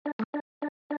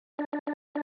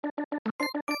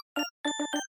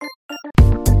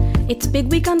It's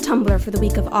Big Week on Tumblr for the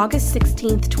week of August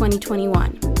 16th,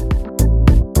 2021.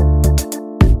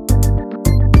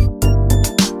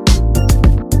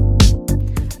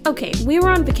 Okay, we were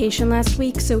on vacation last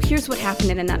week, so here's what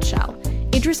happened in a nutshell.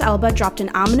 Idris Elba dropped an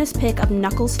ominous pic of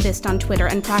Knuckles' fist on Twitter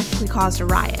and practically caused a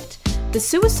riot. The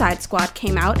Suicide Squad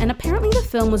came out, and apparently the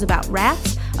film was about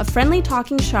rats, a friendly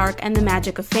talking shark, and the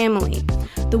magic of family.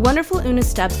 The wonderful Una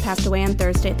Stubbs passed away on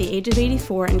Thursday at the age of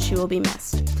 84, and she will be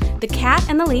missed. The cat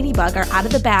and the ladybug are out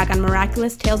of the bag on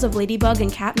Miraculous Tales of Ladybug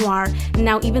and Cat Noir, and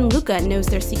now even Luca knows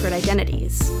their secret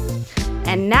identities.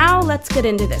 And now let's get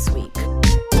into this week.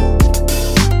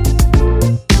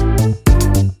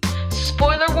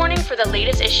 Spoiler warning for the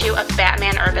latest issue of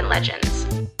Batman Urban Legends.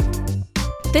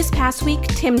 This past week,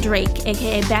 Tim Drake,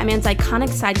 aka Batman's iconic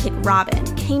sidekick Robin,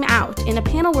 came out in a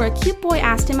panel where a cute boy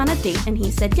asked him on a date and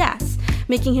he said yes,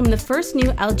 making him the first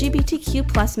new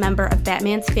LGBTQ+ member of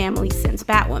Batman's family since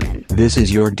Batwoman. This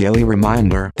is your daily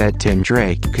reminder that Tim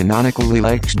Drake canonically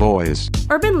likes boys.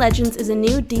 Urban Legends is a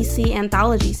new DC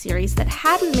anthology series that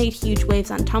hadn't made huge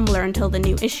waves on Tumblr until the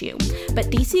new issue,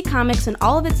 but DC Comics and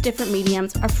all of its different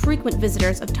mediums are frequent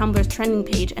visitors of Tumblr's trending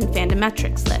page and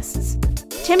fandometrics lists.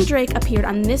 Tim Drake appeared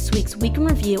on this week's Week in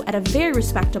Review at a very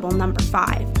respectable number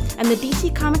 5, and the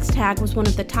DC Comics tag was one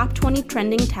of the top 20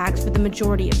 trending tags for the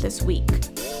majority of this week.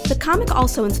 The comic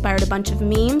also inspired a bunch of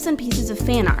memes and pieces of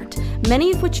fan art,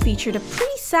 many of which featured a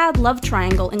pretty sad love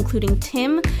triangle including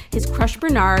Tim, his crush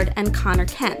Bernard, and Connor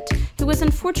Kent, who has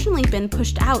unfortunately been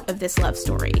pushed out of this love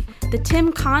story. The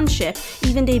Tim-Con ship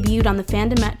even debuted on the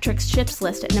Fandometrics ships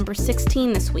list at number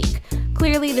 16 this week.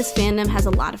 Clearly, this fandom has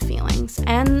a lot of feelings,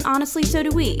 and honestly, so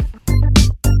do we.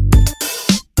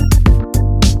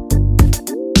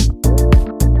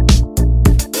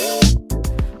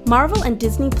 Marvel and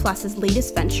Disney Plus's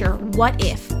latest venture, What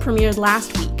If, premiered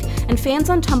last week, and fans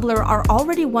on Tumblr are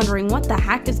already wondering what the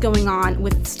heck is going on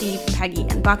with Steve, Peggy,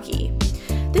 and Bucky.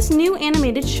 This new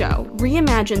animated show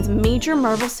reimagines major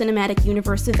Marvel Cinematic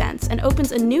Universe events and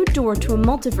opens a new door to a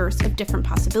multiverse of different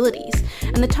possibilities,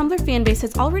 and the Tumblr fanbase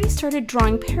has already started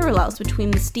drawing parallels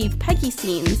between the Steve-Peggy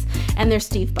scenes and their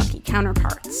Steve-Bucky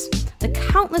counterparts. The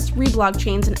countless reblog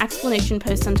chains and explanation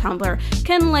posts on Tumblr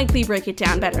can likely break it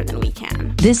down better than we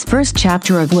can. This first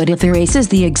chapter of What If erases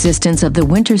the existence of the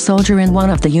Winter Soldier in one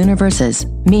of the universes,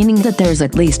 meaning that there's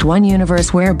at least one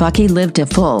universe where Bucky lived a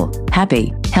full,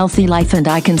 happy, healthy life, and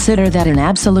I consider that an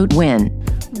absolute win.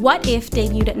 What If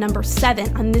debuted at number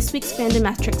 7 on this week's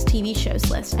Fandometrics TV shows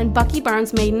list, and Bucky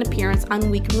Barnes made an appearance on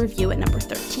Week in Review at number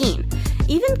 13.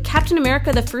 Even Captain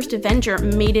America the First Avenger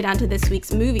made it onto this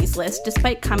week's movies list,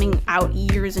 despite coming out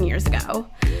years and years ago.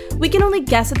 We can only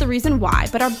guess at the reason why,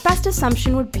 but our best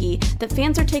assumption would be that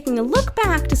fans are taking a look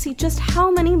back to see just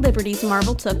how many liberties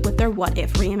Marvel took with their What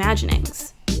If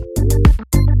reimaginings.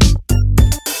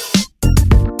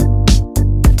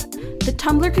 The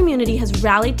Tumblr community has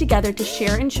rallied together to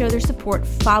share and show their support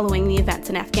following the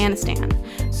events in Afghanistan.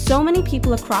 So many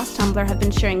people across Tumblr have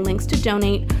been sharing links to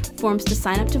donate, forms to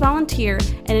sign up to volunteer,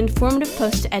 and informative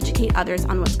posts to educate others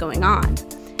on what's going on.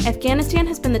 Afghanistan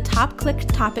has been the top clicked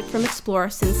topic from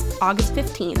Explorer since August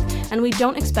 15th, and we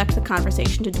don't expect the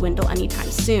conversation to dwindle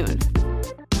anytime soon.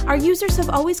 Our users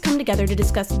have always come together to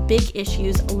discuss big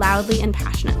issues loudly and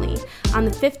passionately. On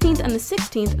the 15th and the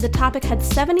 16th, the topic had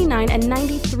 79% and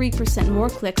 93% more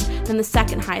clicks than the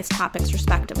second highest topics,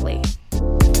 respectively.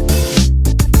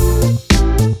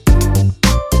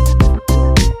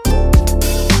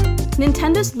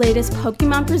 Nintendo's latest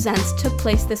Pokémon Presents took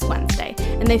place this Wednesday,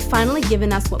 and they've finally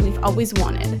given us what we've always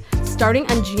wanted.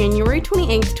 Starting on January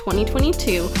 28th,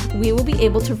 2022, we will be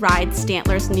able to ride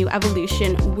Stantler's new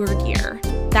evolution, Wyrdeer.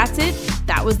 That's it,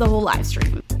 that was the whole live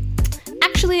stream.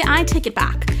 Actually, I take it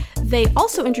back. They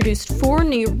also introduced 4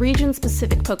 new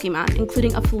region-specific Pokemon,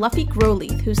 including a fluffy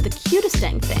Growlithe, who's the cutest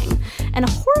dang thing, and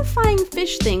a horrifying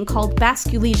fish thing called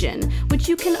Basculegion, which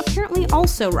you can apparently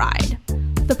also ride.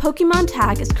 The Pokemon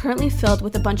tag is currently filled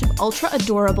with a bunch of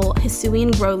ultra-adorable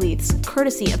Hisuian Growlithes,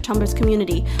 courtesy of Tumblr's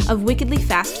community of wickedly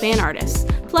fast fan artists,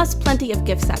 plus plenty of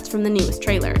gift sets from the newest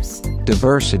trailers.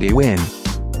 Diversity win.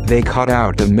 They cut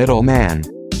out the middleman.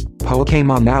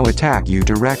 Pokemon now attack you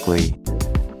directly.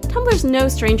 Tumblr's no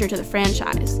stranger to the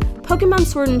franchise. Pokemon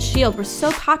Sword and Shield were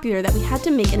so popular that we had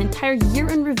to make an entire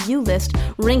year-in-review list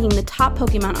ranking the top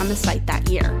Pokemon on the site that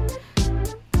year.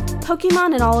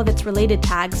 Pokemon and all of its related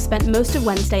tags spent most of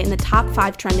Wednesday in the top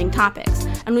 5 trending topics,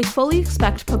 and we fully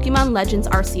expect Pokemon Legends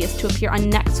Arceus to appear on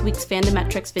next week's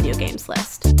Fandometrics video games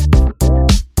list.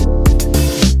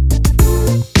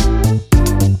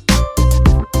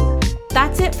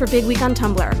 That's it for Big Week on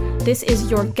Tumblr. This is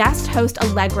your guest host,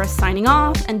 Allegra, signing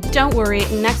off, and don't worry,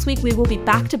 next week we will be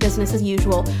back to business as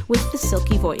usual with the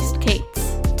silky-voiced Kates.